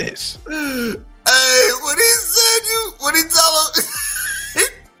this. Hey, when he tell him,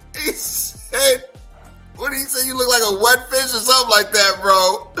 he said, what did he say? You look like a wet fish or something like that,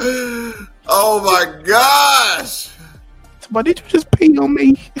 bro. Oh my gosh. But did you just pee on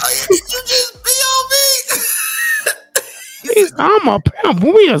me? Did you just pee on me? I'm a pimp.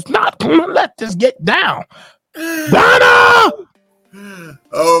 We is not gonna let this get down. Donna!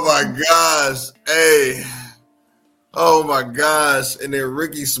 Oh my gosh. Hey. Oh my gosh. And then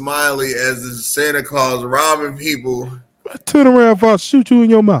Ricky Smiley as the Santa Claus robbing people. Turn around if I shoot you in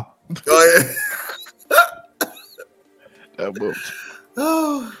your mouth. Oh yeah. That much.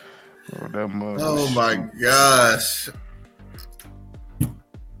 Oh, that much. Oh my gosh.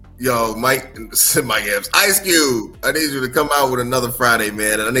 Yo, Mike Epps, Ice Cube, I need you to come out with another Friday,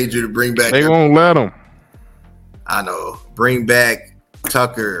 man. I need you to bring back. They won't let them. I know. Bring back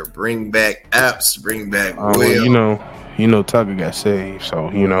Tucker. Bring back Epps. Bring back Will. Well, you know, Tucker got saved, so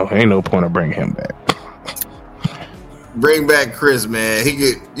ain't no point of bringing him back. Bring back Chris, man.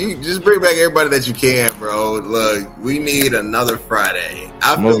 You just bring back everybody that you can, bro. Look, we need another Friday.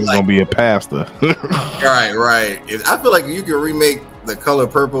 I feel like gonna be a pastor. Right. I feel like you can remake The Color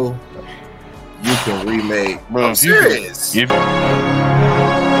Purple. You can remake. Bro, I'm serious.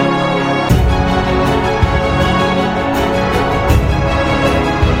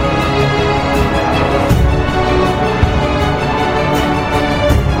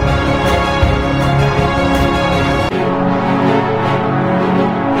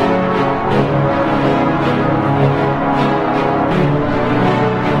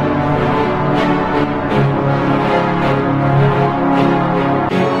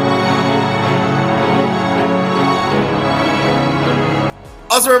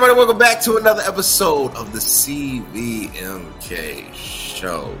 Also, everybody, welcome back to another episode of the CVMK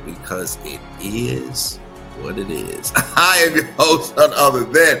show, because it is what it is. I am your host, none other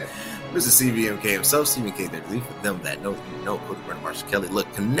than Mr. CVMK himself, CVMK33. For them that know, you know, Cody Brandon Marshall Kelly. Look,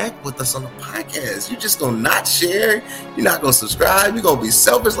 connect with us on the podcast. You're just going to not share. You're not going to subscribe. You're going to be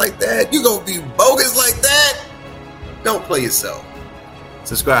selfish like that. You're going to be bogus like that. Don't play yourself.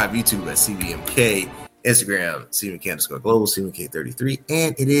 Subscribe, YouTube at CVMK. Instagram, CVMK_global, CVMK33,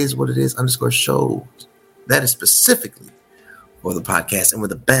 and it is what it is _show. That is specifically for the podcast and where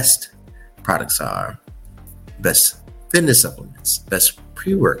the best products are. Best fitness supplements, best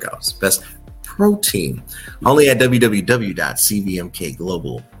pre-workouts, best protein. Only at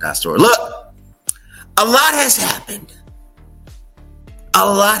www.cvmkglobal.store. Look, a lot has happened.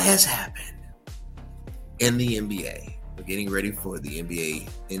 In the NBA. We're getting ready for the NBA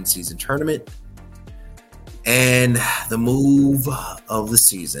in-season tournament. And the move of the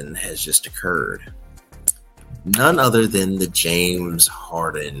season has just occurred. None other than the James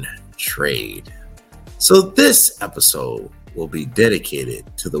Harden trade. So this episode will be dedicated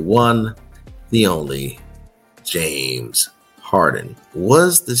to the one, the only, James Harden.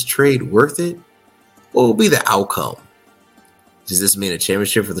 Was this trade worth it? What will be the outcome? Does this mean a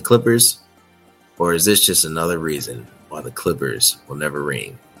championship for the Clippers? Or is this just another reason why the Clippers will never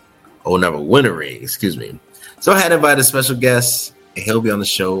win a ring, excuse me. So I had invited a special guest, and he'll be on the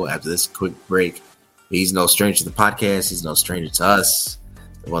show after this quick break. He's no stranger to the podcast. He's no stranger to us.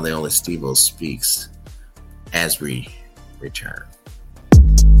 The one, the only, Steve-O speaks as we return.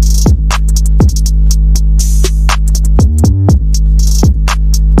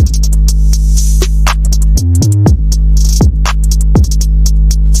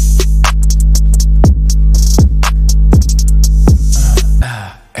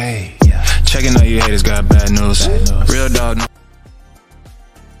 Hey, checking out you haters got bad news. Real dog.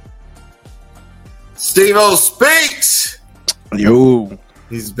 Steve-O speaks. Yo,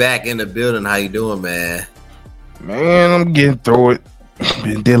 he's back in the building. How you doing, man? Man, I'm getting through it.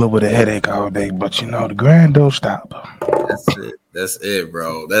 Been dealing with a headache all day, but the grind don't stop. That's it,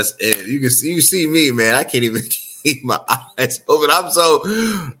 bro. That's it. You see me, man. I can't even keep my eyes open.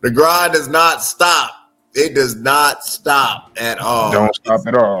 The grind does not stop. It does not stop at all. Don't stop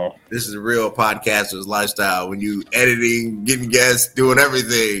at all. This is a real podcaster's lifestyle. When you editing, getting guests, doing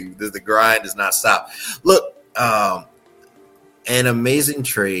everything, the grind does not stop. Look, an amazing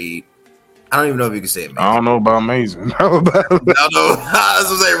trade. I don't even know if you can say it. I don't know about amazing. I don't know. I was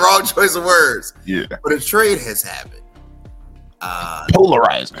going to say wrong choice of words. Yeah. But a trade has happened.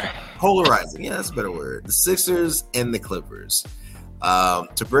 Polarizing. Yeah, that's a better word. The Sixers and the Clippers.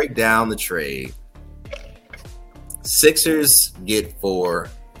 To break down the trade, Sixers get for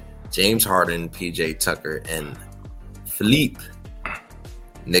James Harden, PJ Tucker, and Philippe,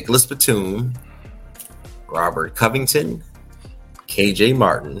 Nicholas Batum, Robert Covington, KJ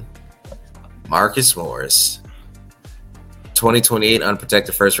Martin, Marcus Morris, 2028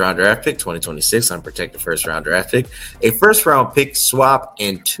 unprotected first round draft pick, 2026 unprotected first round draft pick, a first round pick swap,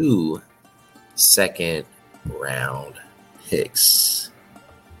 and 2 second round picks.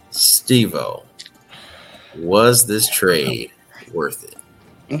 Steve-O, was this trade worth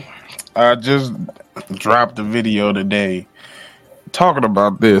it? I just dropped a video today talking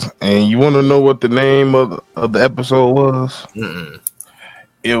about this, and you want to know what the name of the episode was? Mm-mm.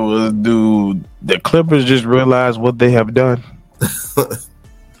 It was, dude, the Clippers just realized what they have done.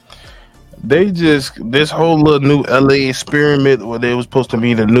 This whole little new LA experiment where they were supposed to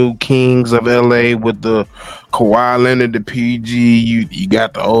be the new kings of LA with the Kawhi Leonard, the PG, you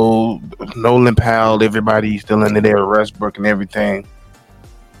got the old Nolan Powell, everybody still under there, Westbrook and everything.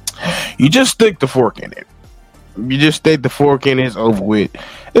 You just stick the fork in it. You just stick the fork in it, it's over with.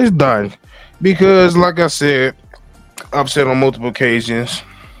 It's done. Because, like I said, I've said on multiple occasions,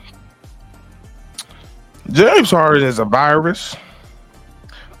 James Harden is a virus.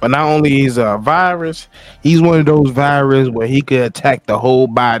 But not only is a virus, he's one of those viruses where he could attack the whole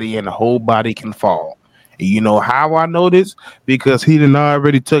body and the whole body can fall. And you know how I know this? Because he done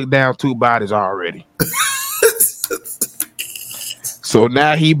already took down 2 bodies already. So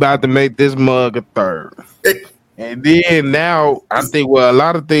now he about to make this mug a 3rd. And then now I think, well, a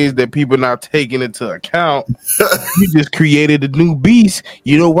lot of things that people not taking into account, you just created a new beast.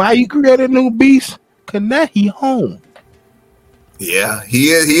 You know why you created a new beast? Because now he home. Yeah,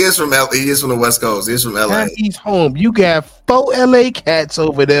 he is from the West Coast. He's from LA. Now he's home. You got 4 LA cats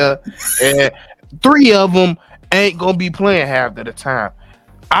over there, and 3 of them ain't gonna be playing half of the time.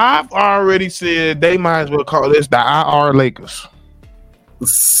 I've already said they might as well call this the IR Lakers.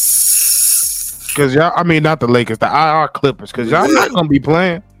 Because y'all, I mean, not the Lakers, the IR Clippers, because y'all not gonna be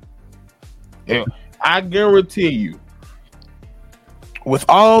playing. And I guarantee you, with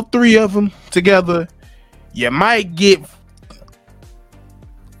all 3 of them together, you might get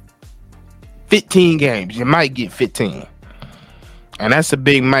 15 games. You might get 15. And that's a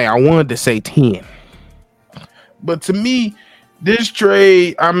big might. I wanted to say 10. But to me, this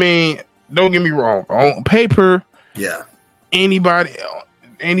trade, I mean, don't get me wrong. On paper, yeah, anywhere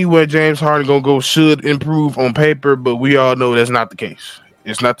James Harden gonna go should improve on paper, but we all know that's not the case.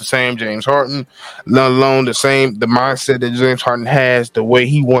 It's not the same James Harden, let alone the mindset that James Harden has, the way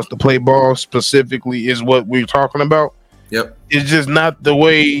he wants to play ball specifically is what we're talking about. Yep. It's just not the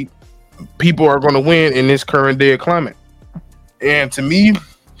way people are going to win in this current day of climate. And to me,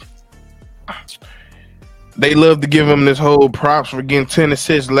 they love to give him this whole props for getting 10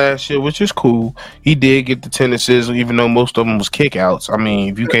 assists last year, which is cool. He did get the 10 assists, even though most of them was kickouts. I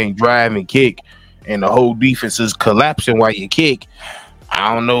mean, if you can't drive and kick and the whole defense is collapsing while you kick,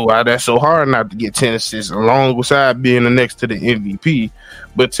 I don't know why that's so hard not to get 10 assists alongside being the next to the MVP.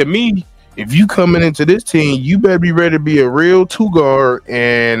 But to me, if you coming into this team, you better be ready to be a real 2-guard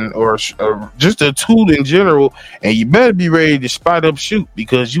or just a 2 in general, and you better be ready to spot up shoot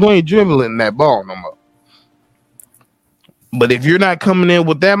because you ain't dribbling that ball no more. But if you're not coming in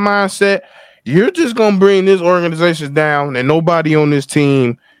with that mindset, you're just going to bring this organization down, and nobody on this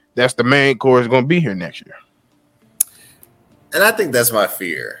team that's the main core is going to be here next year. And I think that's my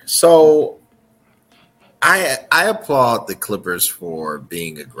fear. So I applaud the Clippers for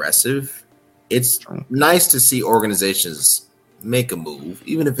being aggressive. It's nice to see organizations make a move,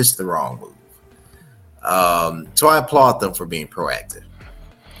 even if it's the wrong move. So I applaud them for being proactive.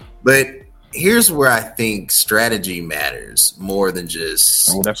 But here's where I think strategy matters more than just...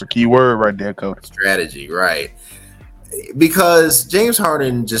 Oh, that's a key word right there, Coach. Strategy, right. Because James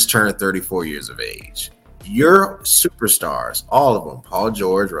Harden just turned 34 years of age. Your superstars, all of them, Paul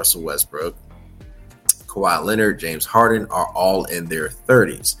George, Russell Westbrook, Kawhi Leonard, James Harden, are all in their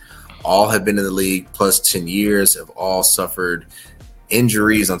 30s. All have been in the league plus 10 years, have all suffered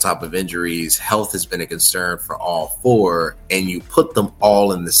injuries on top of injuries. Health has been a concern for all 4, and you put them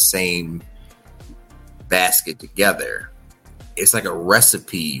all in the same basket together. It's like a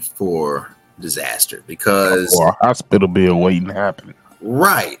recipe for disaster because... Or a hospital bill waiting to happen.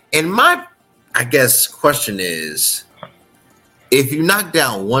 Right. And my, I guess, question is, if you knock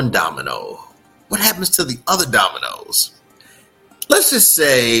down one domino, what happens to the other dominoes? Let's just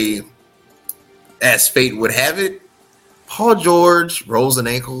say, as fate would have it, Paul George rolls an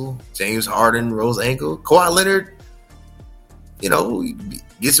ankle, James Harden rolls an ankle, Kawhi Leonard,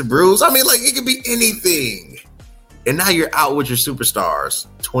 gets a bruise. I mean, like, it could be anything. And now you're out with your superstars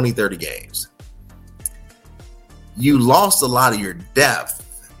 20, 30 games. You lost a lot of your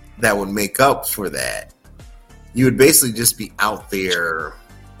depth that would make up for that. You would basically just be out there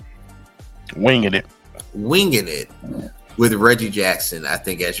winging it with Reggie Jackson, I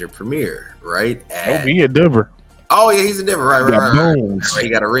think, as your premier, right? Don't be a Denver. Oh yeah, he's in Denver. Right. Bones. Right. He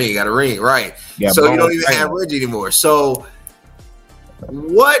got a ring. Right. Got So you don't bones. even have Reggie anymore. So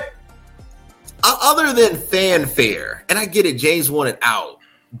what? Other than fanfare, and I get it, James wanted out,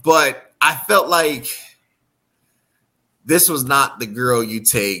 but I felt like this was not the girl you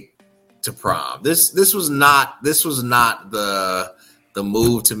take to prom. This was not the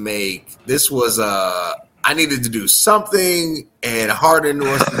move to make. This was I needed to do something, and Harden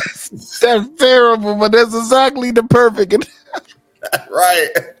was that's terrible, but that's exactly the perfect. Right.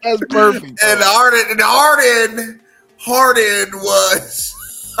 That's perfect. And Harden was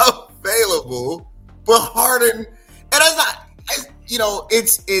available, but Harden, and it's not,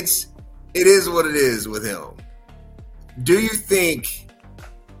 it is what it is with him. Do you think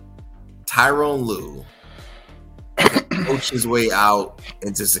Tyronn Lue can coach his way out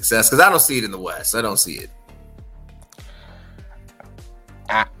into success? Because I don't see it in the West. I don't see it.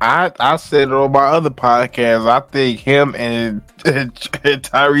 I said it on my other podcast. I think him and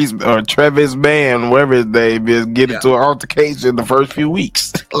Tyrese or Travis Mann, whatever his name is, get into an altercation the first few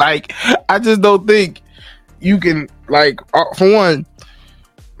weeks. Like, I just don't think you can, like, for one,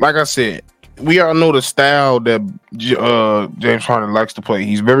 like I said, we all know the style that James Harden likes to play.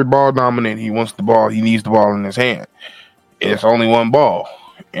 He's very ball dominant. He wants the ball. He needs the ball in his hand. It's only one ball.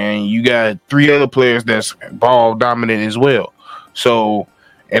 And you got three other players that's ball dominant as well. So,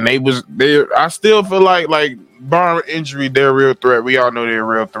 and I still feel like barring injury, they're a real threat. We all know they're a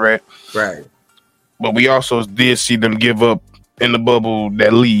real threat. Right. But we also did see them give up in the bubble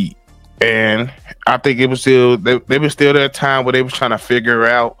that lead. And I think it was still, they were still that time where they was trying to figure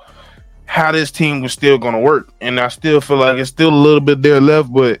out how this team was still going to work. And I still feel like it's still a little bit there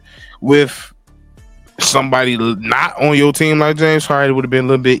left, but with somebody not on your team like James Harden, it would have been a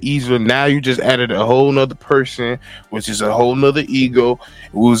little bit easier. Now you just added a whole nother person, which is a whole nother ego.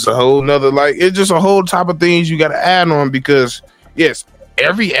 It was a whole nother, like, it's just a whole type of things you got to add on because, yes,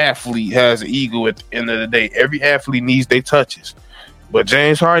 every athlete has an ego at the end of the day. Every athlete needs their touches. But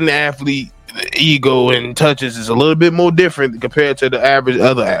James Harden, the athlete, the ego and touches is a little bit more different compared to the average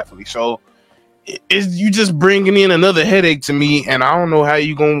other athlete. So it's you just bringing in another headache to me, and I don't know how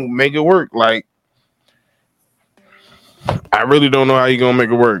you going to make it work. Like, I really don't know how you're gonna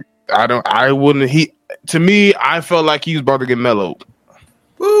make it work. To me, I felt like he was about to get mellowed.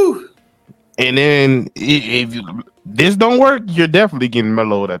 Woo! And then if this don't work, you're definitely getting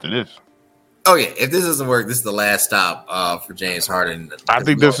mellowed after this. Oh yeah, if this doesn't work, this is the last stop for James Harden. I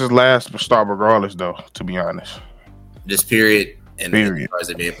think this is last stop regardless, though. To be honest, this period and period. As far as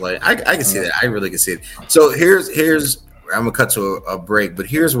NBA play, I can see that. I really can see it. So here's. I'm gonna cut to a break, but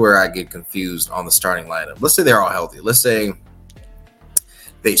here's where I get confused on the starting lineup. Let's say they're all healthy. Let's say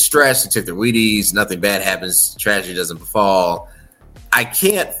they stretch, they took their Wheaties, nothing bad happens, tragedy doesn't befall. I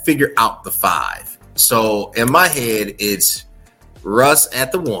can't figure out the five. So in my head, it's Russ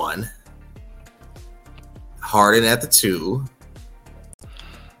at the 1, Harden at the 2,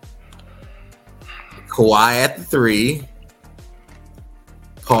 Kawhi at the 3,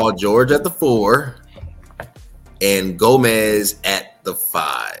 Paul George at the 4, and Gomez at the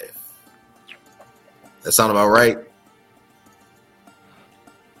 5. That sound about right?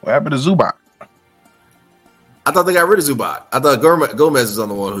 What happened to Zubac? I thought they got rid of Zubac. I thought Gomez was on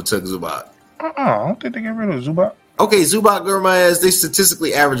the one who took Zubac. I don't think they got rid of Zubac. Okay, Zubac, Gomez, they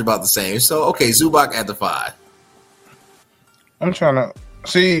statistically average about the same. So, okay, Zubac at the 5. I'm trying to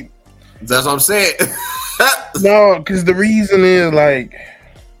see. That's what I'm saying. No, because the reason is like,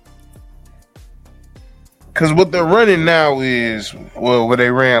 because what they're running now is, well, what they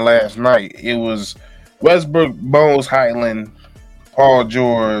ran last night, it was Westbrook, Bones, Highland, Paul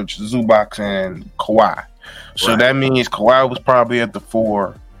George, Zubac, and Kawhi. So right. That means Kawhi was probably at the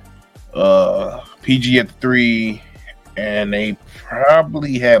 4, PG at the 3, and they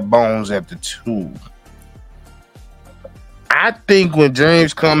probably had Bones at the 2. I think when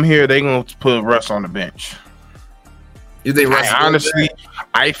James come here, they're going to put Russ on the bench. You think Russ? Honestly,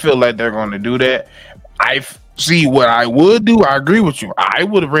 I feel like they're going to do that. I see what I would do. I agree with you. I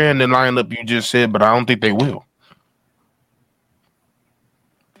would have ran the lineup you just said, but I don't think they will.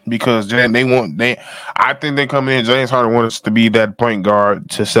 Because I think they come in. James Harden wants to be that point guard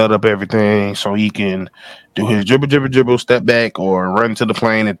to set up everything so he can do his dribble, step back, or run to the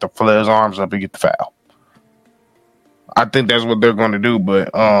plane and flare his arms up and get the foul. I think that's what they're going to do. But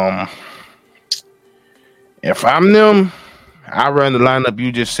if I'm them, I run the lineup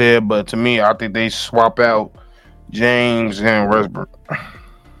you just said. But to me, I think they swap out James and Westbrook.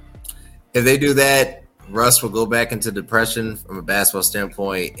 If they do that, Russ will go back into depression from a basketball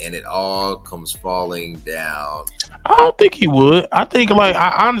standpoint, and it all comes falling down. I don't think he would. I think,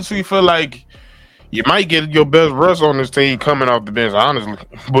 I honestly feel like You might get your best rush on this team coming off the bench, honestly.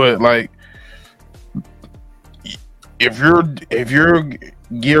 But like, if you're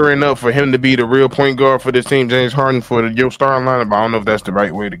gearing up for him to be the real point guard for this team, James Harden for your starting lineup, I don't know if that's the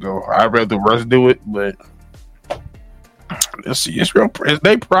right way to go. I'd rather Russ do it, but it's real. It's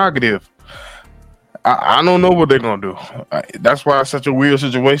their prerogative. I don't know what they're gonna do. That's why it's such a weird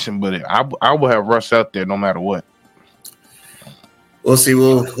situation. But I will have Russ out there no matter what. We'll see.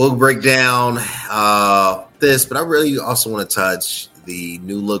 We'll break down this, but I really also want to touch the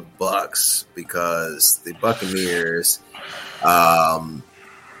new look Bucks because the Buccaneers.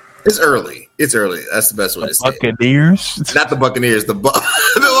 It's early. It's early. That's the best way to say it. Buccaneers? Not the Buccaneers. The Milwaukee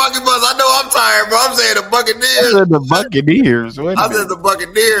Bucks. I know I'm tired, bro. I'm saying the Buccaneers. I said the Buccaneers. I said the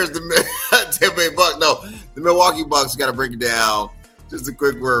Buccaneers. The Tampa Bay Bucks. No, the Milwaukee Bucks. Got to break it down. Just a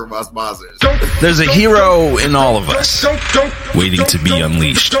quick word from our sponsors. There's a hero in all of us waiting to be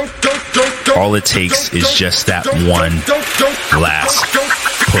unleashed. All it takes is just that one last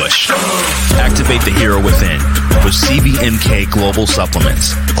push. Activate the hero within with CVMK Global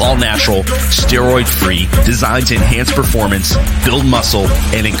Supplements. All natural, steroid free, designed to enhance performance, build muscle,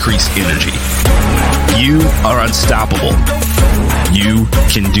 and increase energy. You are unstoppable. You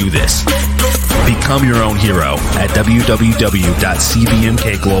can do this. Become your own hero at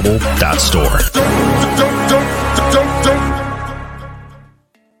www.cvmkglobal.store.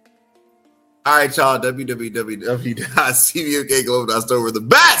 All right, y'all. www.cvmkglobal.store where the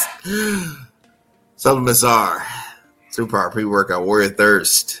best supplements are. Superpower pre-workout, Warrior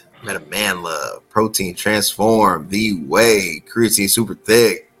Thirst, Meta Man Love, Protein Transform, The Way, Creatine Super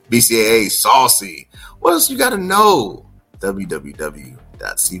Thick, BCAA Saucy. What else you got to know?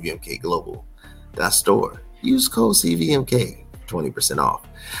 www.cvmkglobal.store. Use code CVMK, 20% off.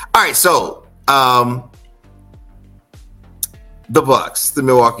 All right, so the Bucks, the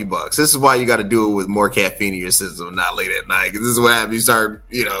Milwaukee Bucks. This is why you got to do it with more caffeine in your system, not late at night. Because this is what happens. You start,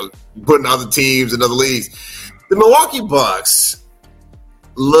 putting other teams in other leagues. The Milwaukee Bucks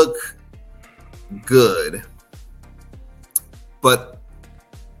look good, but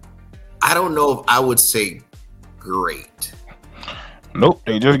I don't know if I would say great. Nope,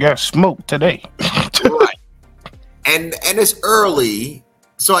 they just got smoked today. Right. And it's early,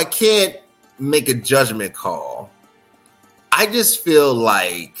 so I can't make a judgment call. I just feel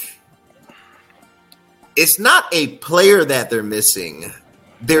like it's not a player that they're missing.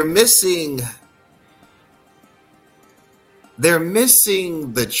 They're missing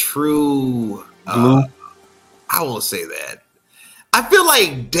the true I will say that. I feel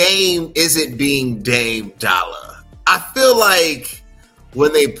like Dame isn't being Dame Dollar. I feel like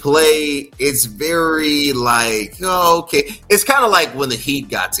when they play, it's very like, oh, okay. It's kind of like when the Heat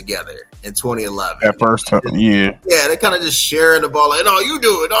got together in 2011. That first time, yeah. Yeah, they're kind of just sharing the ball. Like, no, you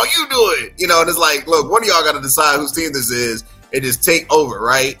do it. No, you do it. And it's like, look, one of y'all got to decide whose team this is and just take over,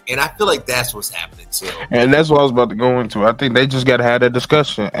 right? And I feel like that's what's happening too. And that's what I was about to go into. I think they just got to have that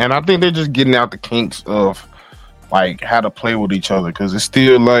discussion. And I think they're just getting out the kinks of, like, how to play with each other. Because it's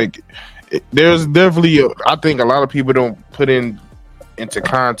still, like, there's definitely, I think a lot of people don't put into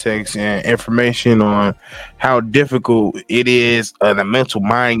context and information on how difficult it is, the mental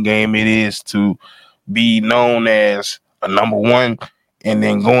mind game it is to be known as a number one and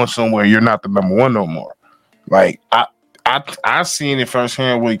then going somewhere you're not the number one no more. Like I seen it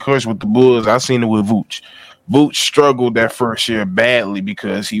firsthand when he coached with the Bulls. I seen it with Vooch. Vooch struggled that first year badly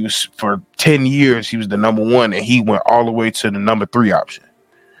because he was, for 10 years, he was the number one and he went all the way to the number 3 option.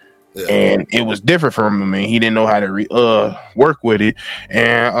 Yeah. And it was different from him, and he didn't know how to work with it.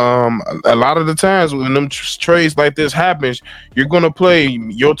 And a lot of the times when them trades like this happens, you're gonna play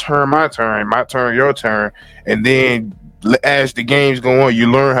your turn, my turn, your turn, and then as the games go on,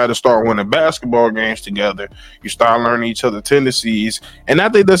 you learn how to start winning basketball games together. You start learning each other's tendencies, and I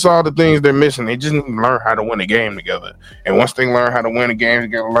think that's all the things they're missing. They just need to learn how to win a game together. And once they learn how to win a game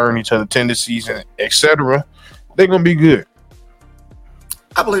together, learn each other's tendencies, and etc., they're gonna be good.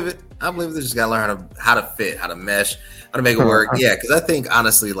 I believe it. I believe they just got to learn how to fit, how to mesh, how to make it work. Yeah, because I think,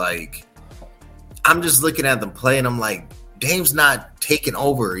 honestly, like, I'm just looking at them play, and I'm like, Dame's not taking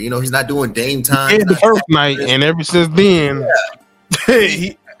over. He's not doing Dame time. Yeah, the first night, and ever since then,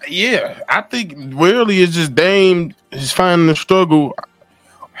 I think really it's just Dame is finding the struggle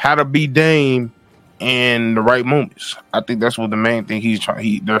how to be Dame in the right moments. I think that's what the main thing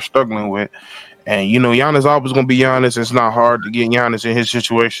they're struggling with. And, Giannis always going to be Giannis. It's not hard to get Giannis in his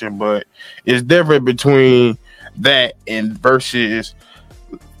situation, but it's different between that and versus,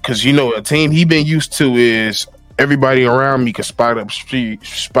 because, a team he been used to is everybody around me can spot up,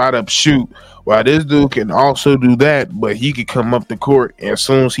 shoot. While this dude can also do that, but he could come up the court, and as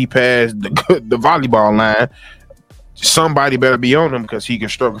soon as he passed the volleyball line, somebody better be on him because he can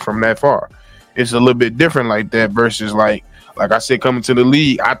struggle from that far. It's a little bit different like that versus like I said, coming to the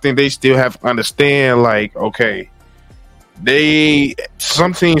league. I think they still have to understand, like, okay,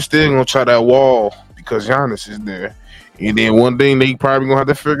 some teams still gonna try that wall because Giannis is there. And then one thing they probably gonna have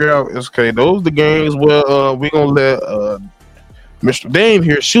to figure out is, okay, those the games where we gonna let Mr. Dame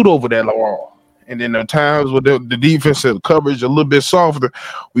here shoot over that wall. And then there are times where the defensive coverage a little bit softer,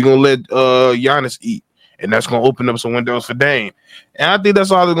 we gonna let Giannis eat. And that's gonna open up some windows for Dame. And I think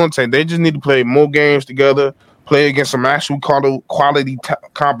that's all they're gonna take. They just need to play more games together, play against some actual quality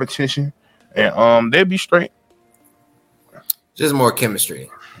competition, and they'll be straight. Just more chemistry.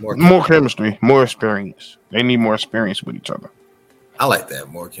 More chemistry, more experience. They need more experience with each other. I like that,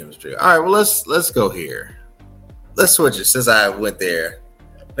 more chemistry. All right, well, let's go here. Let's switch it. Since I went there,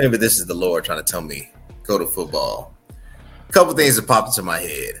 maybe this is the Lord trying to tell me go to football. A couple things that popped into my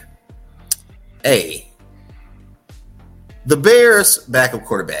head. The Bears' backup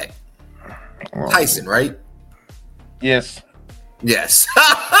quarterback, Tyson, right? Yes. That's,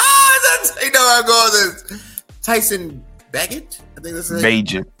 you know how I'm going with this. Tyson Bagent? I think that's it.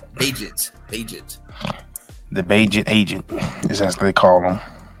 Bagent. The Bagent agent is as they call him.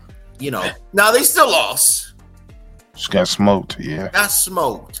 You know, now they still lost. Just got smoked, yeah. Got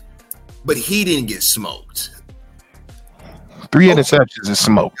smoked. But he didn't get smoked. 3 interceptions is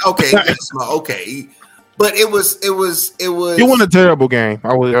smoke. Okay. But it was. It wasn't a terrible game.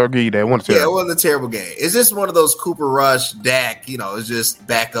 I would agree that it wasn't terrible. Yeah, it wasn't a terrible game. It's just one of those Cooper Rush, Dak. You know, it's just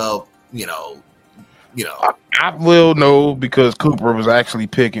back up. You know. I will know because Cooper was actually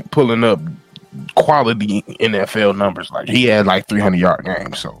pulling up quality NFL numbers. Like he had like 300-yard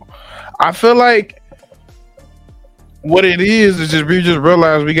games. So I feel like what it is just we just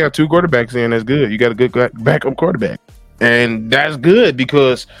realized we got 2 quarterbacks in. That's good. You got a good backup quarterback, and that's good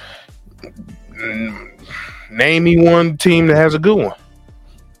because. Name me one team that has a good one.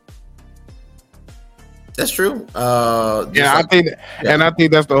 That's true. I think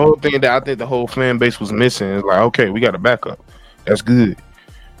that's the whole thing that I think the whole fan base was missing. It's like, okay, we got a backup. That's good.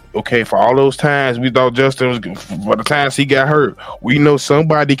 Okay, for all those times we thought Justin was good, for the times he got hurt, we know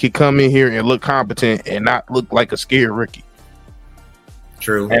somebody could come in here and look competent and not look like a scared rookie.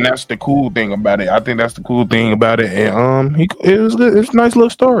 True. And that's the cool thing about it. I think that's the cool thing about it. And it was good. It's a nice little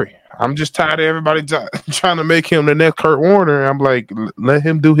story. I'm just tired of everybody trying to make him the next Kurt Warner. I'm like, let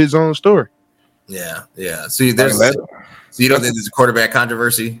him do his own story. Yeah. So you don't think there's a quarterback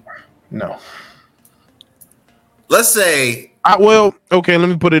controversy? No. Let's say. Okay, let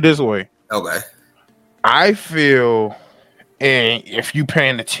me put it this way. Okay. I feel, and if you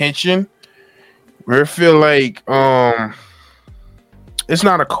paying attention, I feel like it's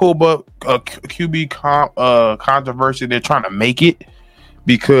not a QB controversy. They're trying to make it.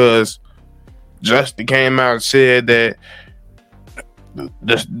 Because Justin came out and said that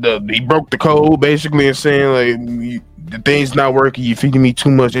he broke the code basically and saying like the thing's not working. You're feeding me too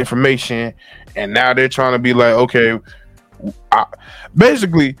much information, and now they're trying to be like, okay,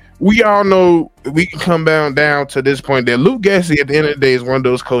 basically we all know we can come down to this point that Luke Gessie at the end of the day is one of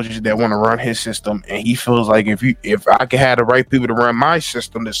those coaches that want to run his system, and he feels like if I can have the right people to run my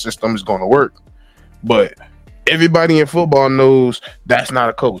system, the system is going to work, but. Everybody in football knows that's not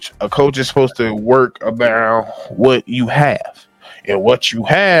a coach. A coach is supposed to work around what you have. And what you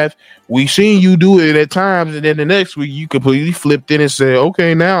have, we seen you do it at times, and then the next week you completely flipped it and said,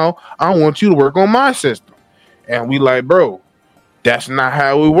 okay, now I want you to work on my system. And we like, bro, that's not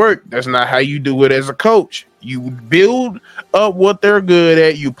how it works. That's not how you do it as a coach. You build up what they're good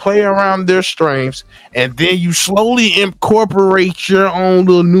at, you play around their strengths, and then you slowly incorporate your own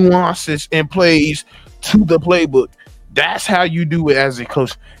little nuances and plays to the playbook. That's how you do it as a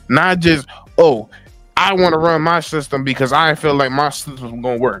coach. Not just, I want to run my system because I feel like my system is going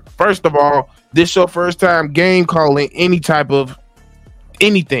to work. First of all, this your first time game calling any type of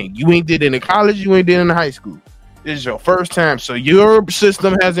anything. You ain't did it in college, you ain't did it in high school. This is your first time. So your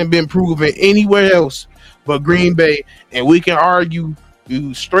system hasn't been proven anywhere else but Green Bay. And we can argue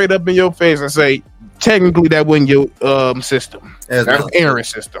you straight up in your face and say, technically, that wasn't your system. That's Aaron's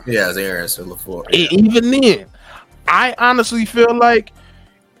system. Yeah, it's Aaron's system. Yeah. Even then, I honestly feel like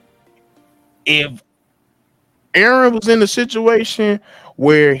if Aaron was in a situation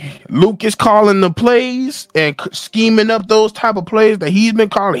where Luke is calling the plays and scheming up those type of plays that he's been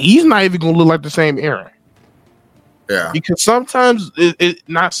calling, he's not even going to look like the same Aaron. Yeah. Because sometimes, a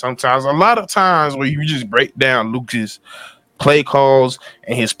lot of times where you just break down Luke's play calls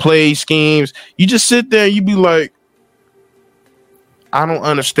and his play schemes. You just sit there and you be like, I don't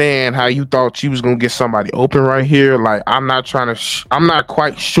understand how you thought you was gonna get somebody open right here. Like, I'm not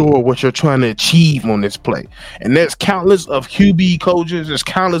quite sure what you're trying to achieve on this play. And there's countless of QB coaches, there's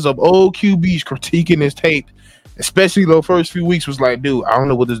countless of old QBs critiquing his tape, especially the first few weeks. Was like, dude, I don't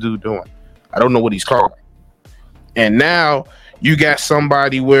know what this dude doing. I don't know what he's calling. And now you got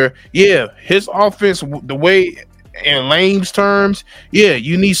somebody where, yeah, his offense, the way, in Lane's terms, yeah,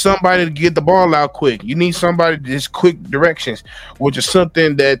 you need somebody to get the ball out quick. You need somebody to just quick directions, which is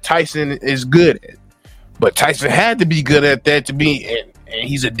something that Tyson is good at. But Tyson had to be good at that to be, and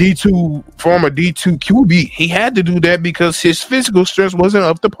he's a former D2 QB. He had to do that because his physical strength wasn't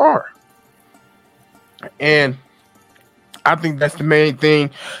up to par. And I think that's the main thing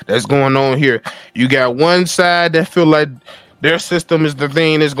that's going on here. You got one side that feel like their system is the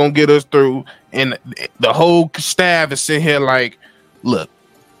thing that's going to get us through. And the whole staff is sitting here like, look,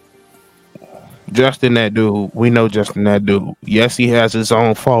 Justin, that dude, we know Justin, that dude. Yes, he has his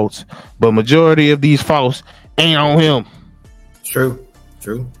own faults, but majority of these faults ain't on him. True.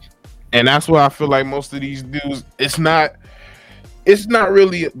 And that's why I feel like most of these dudes, it's not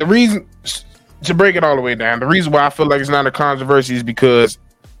really the reason, to break it all the way down. The reason why I feel like it's not a controversy is because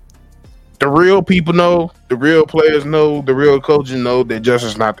the real people know, the real players know, the real coaches know that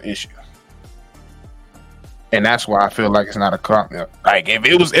Justin's not the issue. And that's why I feel like it's not a comment. Like, if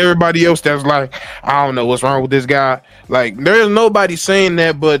it was everybody else that's like, I don't know what's wrong with this guy, like, there's nobody saying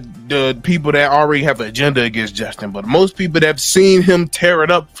that but the people that already have an agenda against Justin. But most people that have seen him tear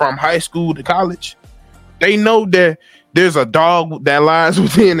it up from high school to college, they know that there's a dog that lies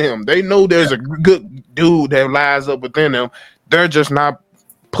within him. They know there's a good dude that lies up within him. They're just not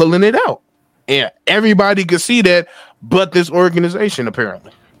pulling it out. And everybody can see that, but this organization,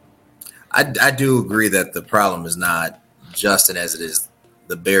 apparently. I do agree that the problem is not Justin as it is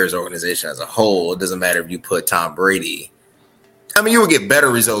the Bears organization as a whole. It doesn't matter if you put Tom Brady. I mean, you would get better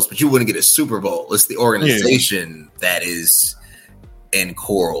results, but you wouldn't get a Super Bowl. It's the organization that is in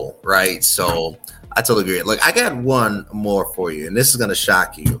quarrel, right? So I totally agree. Look, I got one more for you, and this is going to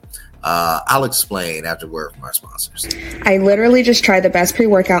shock you. I'll explain after word from our sponsors. I literally just tried the best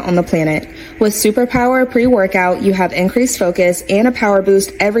pre-workout on the planet. With Superpower pre-workout, you have increased focus and a power boost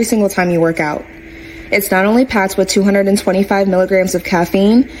every single time you work out. It's not only packed with 225 milligrams of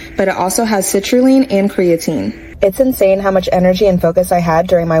caffeine, but it also has citrulline and creatine. It's insane how much energy and focus I had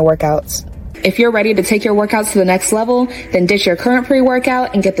during my workouts. If you're ready to take your workouts to the next level, then ditch your current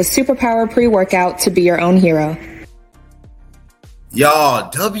pre-workout and get the Superpower pre-workout to be your own hero. Y'all,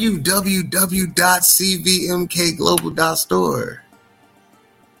 www.cvmkglobal.store.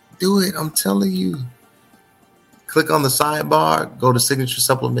 Do it, I'm telling you. Click on the sidebar, go to signature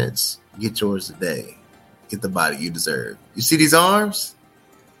supplements, get yours today. Get the body you deserve. You see these arms?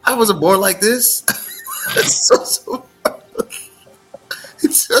 I wasn't born like this.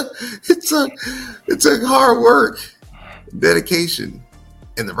 It took hard work, dedication,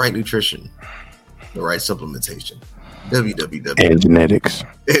 and the right nutrition, the right supplementation. And genetics.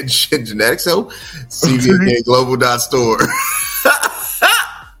 And genetics. So cvmkglobal.store. All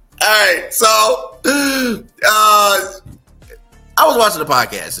right. So I was watching a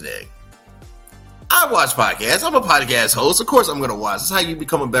podcast today. I watch podcasts. I'm a podcast host. Of course I'm going to watch. This is how you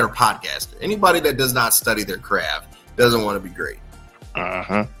become a better podcaster. Anybody that does not study their craft doesn't want to be great.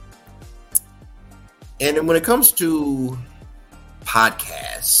 Uh-huh. And then when it comes to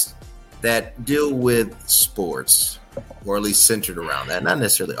podcasts that deal with sports, or at least centered around that, not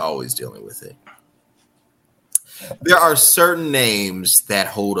necessarily always dealing with it, there are certain names that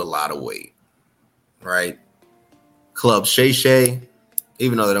hold a lot of weight, right? Club Shay Shay,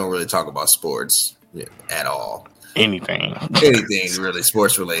 even though they don't really talk about sports at all. Anything really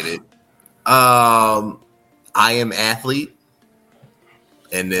sports related. I Am Athlete,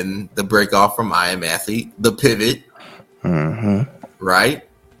 and then the break off from I Am Athlete, The Pivot, right?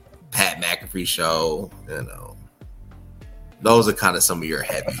 Pat McAfee Show, those are kind of some of your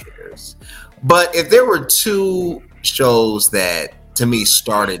heavy hitters. But if there were two shows that, to me,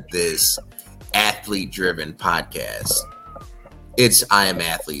 started this athlete-driven podcast, it's I Am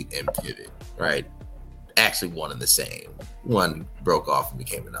Athlete and Pivot, right? Actually, one and the same. One broke off and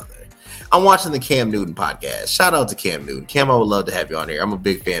became another. I'm watching the Cam Newton podcast. Shout out to Cam Newton. Cam, I would love to have you on here. I'm a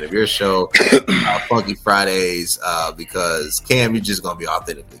big fan of your show, Funky Fridays, because Cam, you're just going to be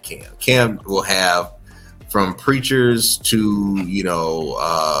authentically Cam. Cam will have from preachers to,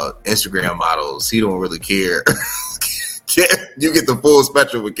 Instagram models. He don't really care. You get the full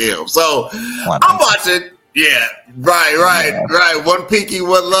spectrum with Cam. So I'm watching Yeah, right. One pinky,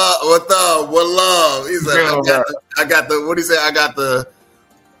 one love, one thumb, one love. He's like, I got the. What do you say? I got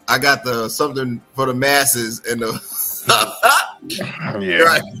the something for the masses and the.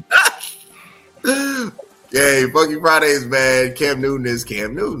 Right. Yeah, Funky Fridays, man. Cam Newton is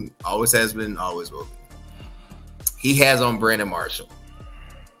Cam Newton. Always has been, always will be. He has on Brandon Marshall.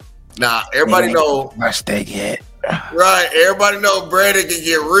 Now, everybody know. My steak yet. Right. Everybody know Brandon can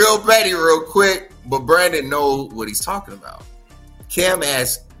get real petty real quick, but Brandon knows what he's talking about. Cam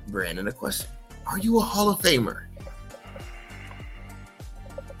asked Brandon a question. Are you a Hall of Famer?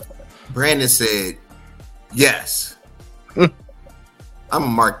 Brandon said, yes. I'm going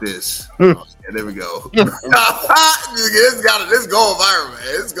to mark this. Oh, yeah, there we go. This going viral, man.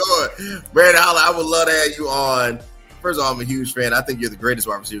 It's going. Brandon, I would love to have you on. First of all, I'm a huge fan. I think you're the greatest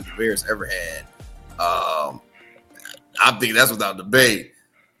wide receiver the Bears ever had. I think that's without debate.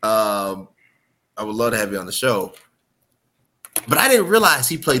 I would love to have you on the show. But I didn't realize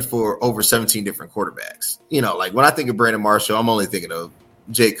he played for over 17 different quarterbacks. You know, like when I think of Brandon Marshall, I'm only thinking of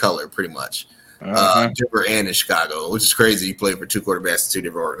Jay Cutler pretty much. Denver and in Chicago, which is crazy. He played for two quarterbacks in two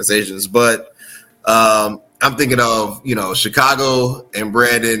different organizations. But I'm thinking of, you know, Chicago and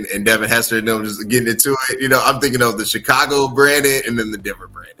Brandon and Devin Hester and them just getting into it. You know, I'm thinking of the Chicago Brandon and then the Denver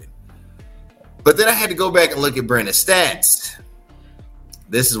Brandon. But then I had to go back and look at Brandon's stats.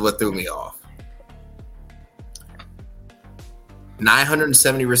 This is what threw me off.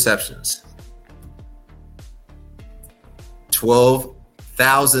 970 receptions.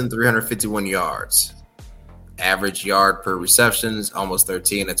 12,351 yards. Average yard per receptions, almost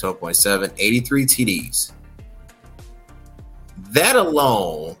 13 at 12.7. 83 TDs. That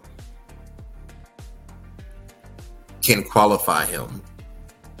alone can qualify him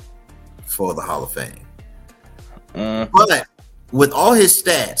for the Hall of Fame. But with all his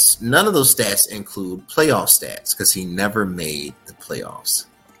stats, none of those stats include playoff stats because he never made the playoffs.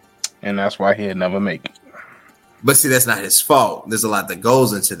 And that's why he'd never make it. But see, that's not his fault. There's a lot that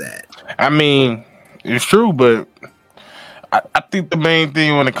goes into that. I mean, it's true, but I think the main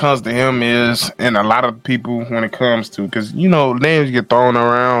thing when it comes to him is, and a lot of people when it comes to, because, you know, names get thrown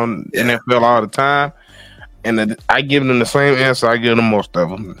around NFL all the time. And I give them the same answer I give them most of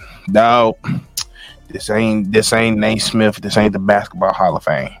them. Dog, this ain't Naismith. This ain't the Basketball Hall of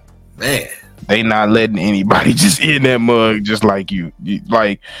Fame. Man, they not letting anybody just in that mug just like you.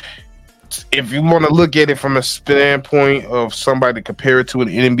 Like, if you want to look at it from a standpoint of somebody to compare it to an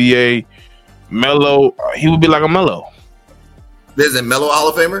NBA, Melo, he would be like a Melo. There's a Melo Hall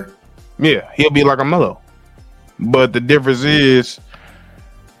of Famer? Yeah, he'll be like a Melo. But the difference is,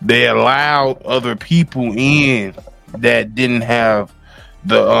 they allowed other people in that didn't have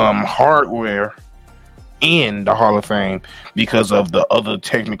the hardware in the Hall of Fame because of the other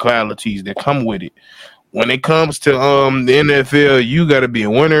technicalities that come with it. When it comes to the NFL, you got to be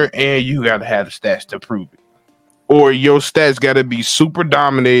a winner and you got to have the stats to prove it. Or your stats got to be super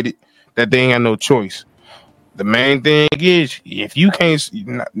dominated that they ain't got no choice. The main thing is, if you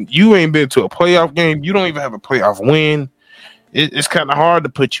ain't been to a playoff game, you don't even have a playoff win, it's kind of hard to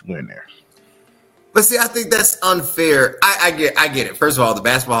put you in there. But see, I think that's unfair. I get it. First of all, the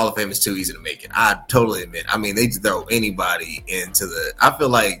Basketball Hall of Fame is too easy to make it. I totally admit. I mean, they just throw anybody into the. I feel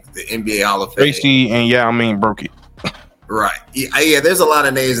like the NBA Hall of Fame. Tracy and broke it. Right. Yeah. There's a lot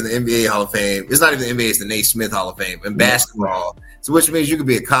of names in the NBA Hall of Fame. It's not even the NBA. It's the Naismith Hall of Fame in basketball. So, which means you could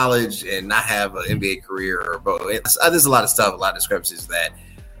be at college and not have an NBA career or both. There's a lot of stuff, a lot of discrepancies with that.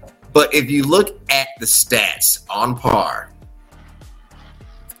 But if you look at the stats on par.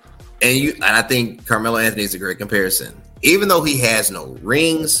 And I think Carmelo Anthony is a great comparison. Even though he has no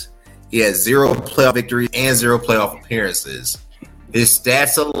rings, he has 0 playoff victories and 0 playoff appearances. His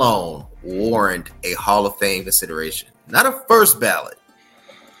stats alone warrant a Hall of Fame consideration. Not a first ballot,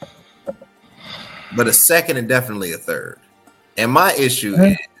 but a second and definitely a third. And my issue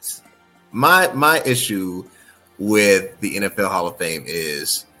is my issue with the NFL Hall of Fame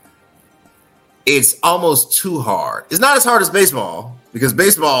is it's almost too hard. It's not as hard as baseball. Because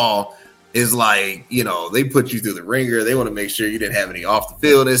baseball is like, you know, they put you through the ringer. They want to make sure you didn't have any off the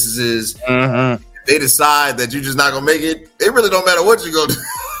field instances. Mm-hmm. If they decide that you're just not going to make it, it really don't matter what you're going to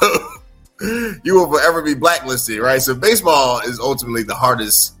do. You will forever be blacklisted, right? So baseball is ultimately the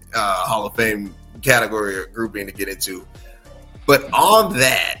hardest Hall of Fame category or grouping to get into. But on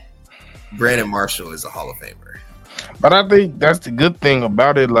that, Brandon Marshall is a Hall of Famer. But I think that's the good thing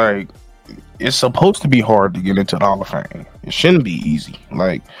about it. Like, it's supposed to be hard to get into the Hall of Fame. It shouldn't be easy.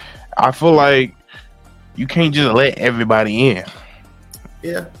 Like, I feel like you can't just let everybody in.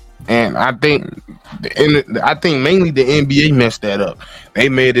 Yeah. And I think And I think mainly the NBA messed that up. They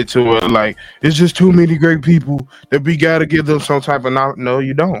made it to where like it's just too many great people that we gotta give them some type of knowledge. No,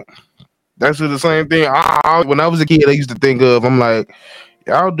 you don't. That's the same thing. When I was a kid, I used to think of. I'm like,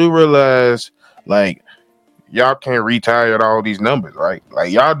 y'all do realize like y'all can't retire at all these numbers, right?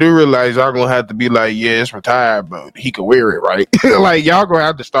 Like y'all do realize y'all gonna have to be like, yeah, it's retired, but he could wear it, right? Like y'all gonna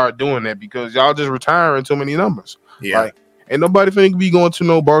have to start doing that because y'all just retiring too many numbers. Yeah. Like, ain't nobody finna be going to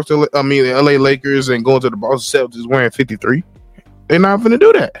no Boston. I mean, the LA Lakers and going to the Boston Celtics wearing 53. They're not finna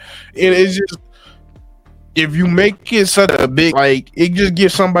do that. And it's just if you make it such a big like, it just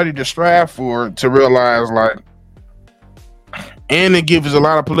gives somebody to strive for to realize like. And it gives a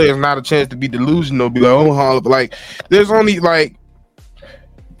lot of players not a chance to be delusional. Be like, oh, like there's only like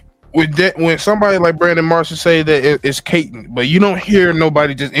with that when somebody like Brandon Marshall say that it's Caton, but you don't hear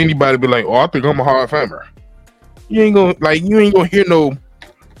nobody just anybody be like, oh, I think I'm a Hall of Famer. You ain't gonna hear no.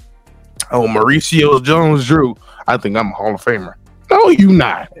 Oh, Mauricio Jones-Drew. I think I'm a Hall of Famer. No, you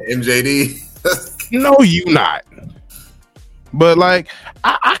not. MJD. No, you not. But like,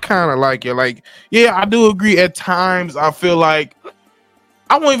 I kind of like it. Like, yeah, I do agree. At times, I feel like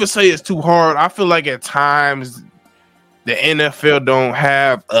I won't even say it's too hard. I feel like at times the NFL don't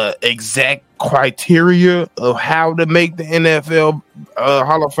have exact criteria of how to make the NFL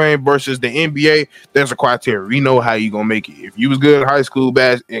Hall of Fame versus the NBA. There's a criteria. We know how you gonna make it. If you was good in high school,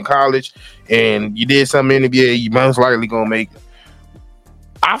 bad in college, and you did something in the NBA, you most likely gonna make it.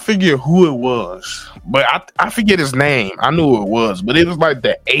 I forget who it was, but I forget his name. I knew who it was, but it was like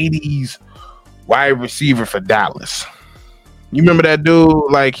the 80s wide receiver for Dallas. You remember that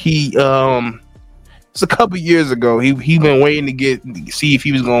dude? Like it's a couple years ago. He been waiting to see if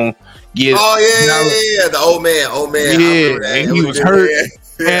he was gonna get. Oh yeah, the old man. Yeah, and he was hurt.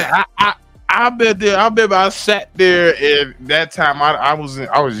 And I bet I sat there at that time. I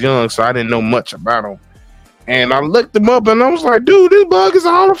was young, so I didn't know much about him. And I looked him up, and I was like, "Dude, this bug is a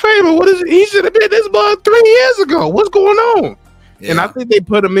Hall of Famer. What is it? He should have been this bug 3 years ago. What's going on?" Yeah. And I think they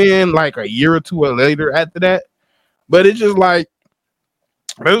put him in like a year or two later after that. But it's just like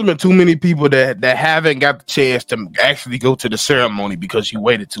there's been too many people that haven't got the chance to actually go to the ceremony because you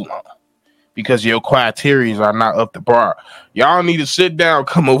waited too long. Because your criteria are not up to par. Y'all need to sit down,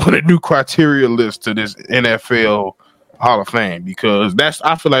 come up with a new criteria list to this NFL Hall of Fame, because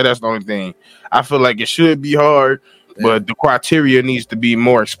I feel like that's the only thing. I feel like it should be hard, but the criteria needs to be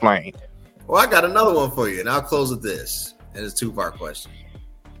more explained. Well, I got another one for you, and I'll close with this. And it's a 2-part question.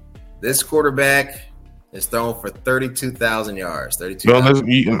 This quarterback is thrown for 32,000 yards. 32,000.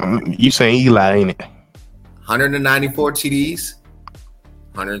 You saying Eli, ain't it? 194 TDs,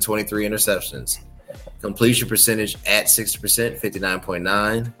 123 interceptions. Completion percentage at 60%,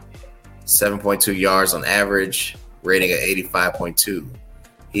 59.9. 7.2 yards on average. Rating at 85.2.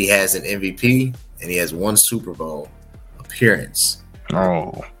 He has an MVP, and he has 1 Super Bowl appearance.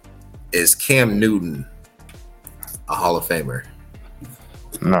 Oh. Is Cam Newton a Hall of Famer?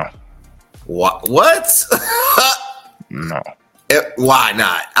 No. What? No. Why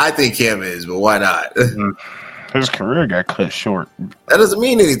not? I think Cam is, but why not? His career got cut short. That doesn't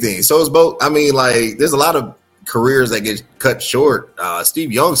mean anything. So it's both. I mean, like, there's a lot of careers that get cut short.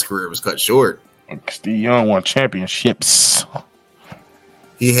 Steve Young's career was cut short. Steve Young won championships.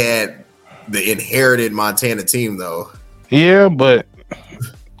 He had the inherited Montana team, though. Yeah, but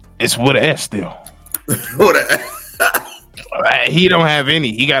it's with an S still. He don't have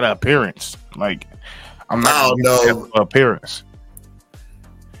any. He got an appearance. Like, I'm not no appearance.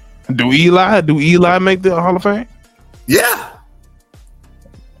 Do Eli make the Hall of Fame? Yeah.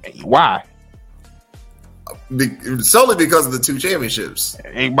 Why? Solely because of the 2 championships.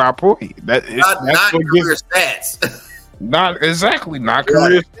 Ain't my point. That's not career stats. Not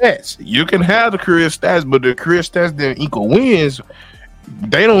career stats. You can have the career stats, but the career stats didn't equal wins.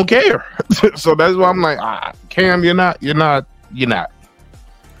 They don't care. So that's why I'm like, Cam, you're not. In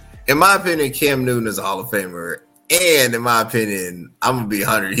my opinion, Cam Newton is a Hall of Famer. And in my opinion, I'm gonna be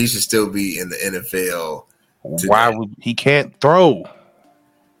 100. He should still be in the NFL. Why would he can't throw?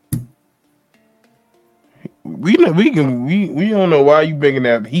 We don't know why you bringing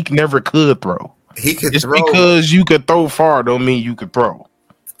that. He never could throw. He could Just throw because you could throw far don't mean you could throw.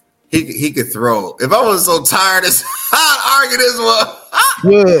 He could throw. If I was so tired, I'd argue this one.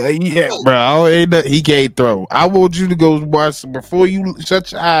 Yeah, bro. He can't throw. I want you to go watch before you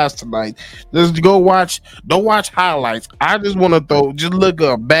shut your eyes tonight. Just go watch. Don't watch highlights. I just want to throw. Just look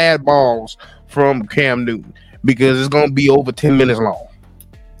up bad balls from Cam Newton because it's gonna be over 10 minutes long.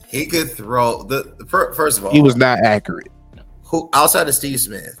 He could throw. First of all, he was not accurate. Who outside of Steve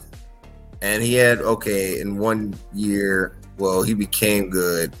Smith, and he had in 1 year Well, he became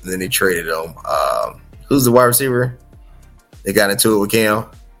good. And then they traded him. Who's the wide receiver? They got into it with Cam.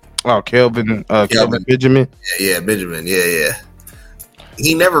 Oh, Kelvin Benjamin. Yeah, Benjamin. Yeah.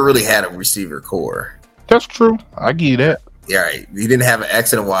 He never really had a receiver core. That's true. I give you that. Yeah, right. He didn't have an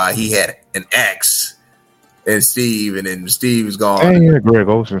X and a Y. He had an X and Steve, and then Steve was gone. Yeah, Greg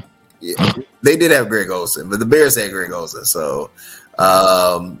Olsen. Yeah, they did have Greg Olsen, but the Bears had Greg Olsen. So,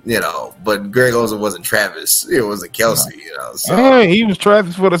 but Greg Olsen wasn't Travis. It wasn't Kelsey. So. He was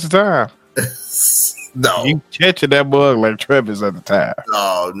Travis for the time. No, he catching that bug like Travis at the time.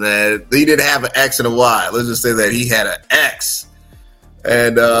 Oh man, he didn't have an X and a Y. Let's just say that he had an X,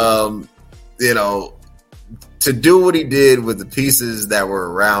 and to do what he did with the pieces that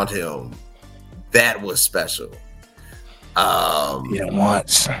were around him, that was special.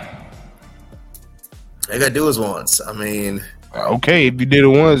 Once. All you gotta do is once. I mean, okay, if you did it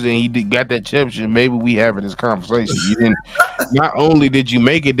once and he got that championship, maybe we having this conversation. You didn't. Not only did you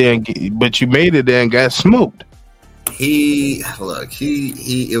make it there, but you made it there and got smoked. He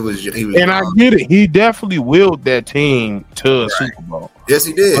was. And I get it. He definitely willed that team to a Super Bowl. Yes,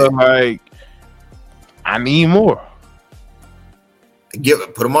 he did. But I need more.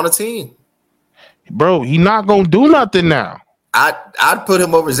 Put him on a team, bro. He not gonna do nothing now. I'd put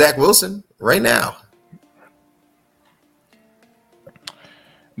him over Zach Wilson right now.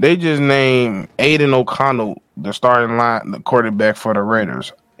 They just named Aiden O'Connell the starting line, the quarterback for the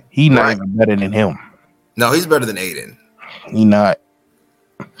Raiders. He not even better than him. No, he's better than Aiden. He not.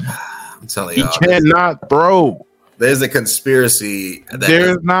 I'm telling you, he cannot throw. There's a conspiracy.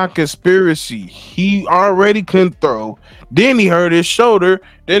 There's not conspiracy. He already couldn't throw. Then he hurt his shoulder.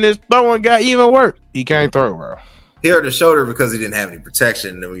 Then his throwing got even worse. He can't throw, bro. He hurt his shoulder because he didn't have any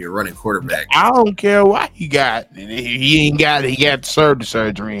protection. And when you're running quarterback, I don't care what he got. He ain't got it. He got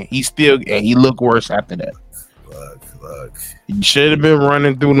surgery. He looked worse after that. Look. You should have been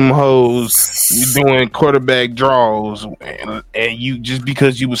running through them hoes. You doing quarterback draws, and you just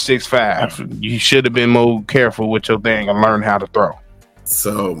because you was 6'5", you should have been more careful with your thing and learn how to throw.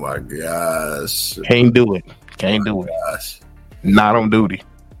 So my gosh, can't do it. Gosh. Not on duty.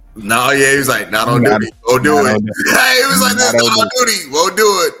 No, yeah, he was like, not on duty. Won't do it. He was like, this not on duty. Won't do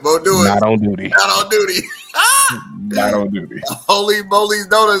it. Not on duty. Not on duty. Not on duty. Holy moly's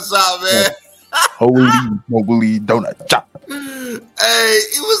donut shop, man. Holy moly donut shop. Hey,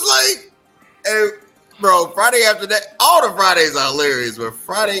 it was like, hey, bro, Friday after that, all the Fridays are hilarious, but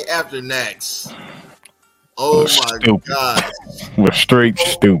Friday after next, oh my God. We're straight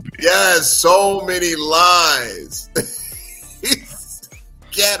stupid. Yes, so many lies.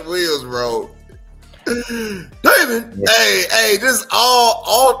 Cat Wheels, bro. David, hey, just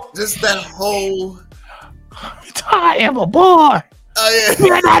just that whole. I am a boy. Oh yeah,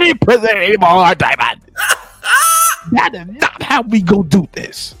 we're not in prison anymore, Diamond. That is not how we go do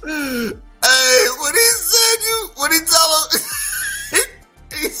this. Hey, when he told him,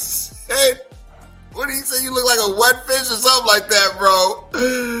 he said, what did he say? You look like a wet fish or something like that, bro.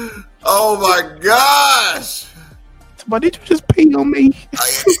 Oh my gosh. But did you just pee on me?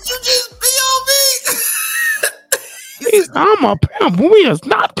 Did you just pee on me? I'm a pimp. We is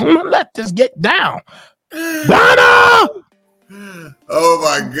not gonna let this get down. Donna! Oh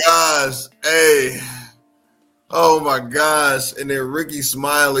my gosh. Hey. Oh my gosh. And then Ricky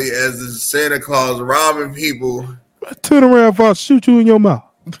Smiley as the Santa Claus robbing people. Turn around if I shoot you in your mouth.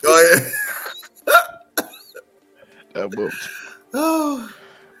 Oh yeah. That much. Oh,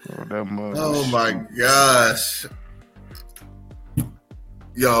 that much. Oh my gosh.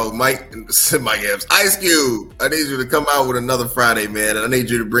 Yo, Mike Epps, Ice Cube, I need you to come out with another Friday, man. I need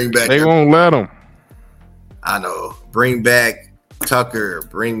you to bring back. They won't let them. I know. Bring back Tucker.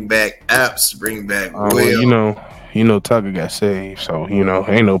 Bring back Epps. Bring back Will. Well, you know, Tucker got saved, so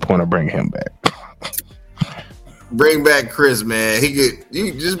ain't no point of bringing him back. Bring back Chris, man.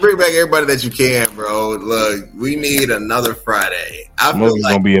 You just bring back everybody that you can, bro. Look, we need another Friday. I feel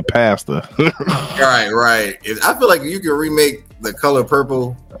like gonna be a pastor. Right. I feel like you can remake The Color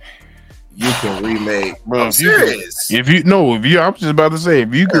Purple. You can remake. Bro, I'm serious. I was just about to say,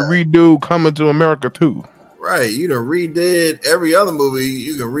 if you could redo Coming to America too. Right, you done redid every other movie.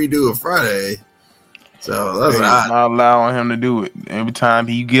 You can redo a Friday. So that's not allowing him to do it. Every time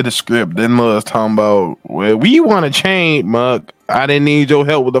he get a script, then Mug's talking about, well, we want to change, Mug. I didn't need your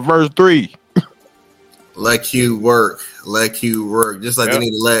help with the first 3. Let Q work. Just like they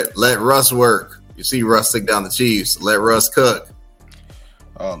need to let Russ work. You see Russ stick down the Chiefs. Let Russ cook.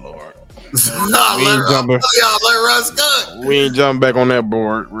 Oh Lord. Let Russ cook. We ain't jumping back on that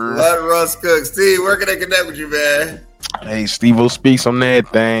board. Let Russ cook. Steve, where can they connect with you, man? Hey, Steve-O speaks on that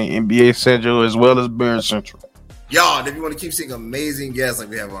thing. NBA Central as well as Bears Central. Y'all, if you want to keep seeing amazing guests like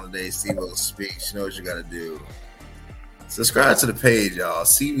we have on today, Steve O Speaks, you know what you got to do. Subscribe to the page, y'all.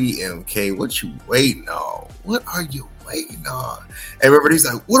 CVMK, what you waiting on? What are you waiting on? And everybody's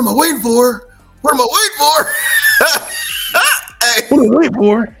like, what am I waiting for? What am I waiting for? Hey. What am I waiting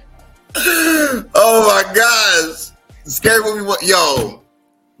for? Oh my gosh. Scary movie. Yo,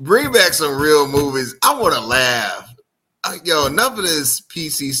 bring back some real movies. I want to laugh. Yo, enough of this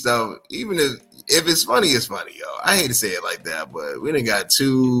PC stuff. Even if it's funny, it's funny, yo. I hate to say it like that, but we done got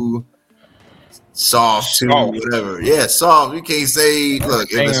too soft, too whatever. Yeah, soft. You can't say,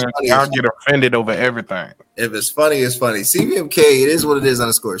 look, if it's funny, I'll get offended over everything. If it's funny, it's funny. CVMK, it is what it is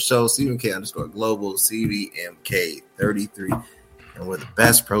 _show. CVMK _global. CVMK 33. And where the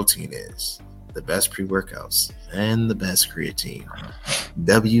best protein is, the best pre-workouts, and the best creatine.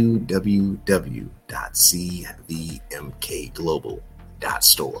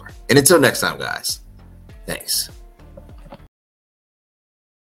 www.cvmkglobal.store. And until next time, guys. Thanks.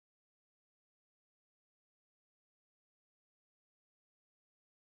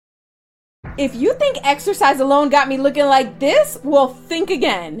 If you think exercise alone got me looking like this, well, think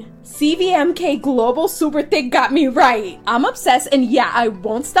again. CVMK Global Super Thick got me right. I'm obsessed, and yeah, I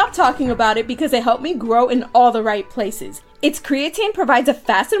won't stop talking about it because it helped me grow in all the right places. Its creatine provides a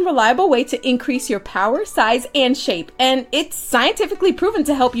fast and reliable way to increase your power, size, and shape, and it's scientifically proven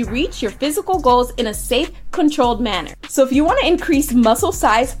to help you reach your physical goals in a safe, controlled manner. So if you want to increase muscle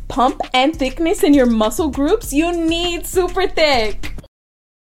size, pump, and thickness in your muscle groups, you need Super Thick.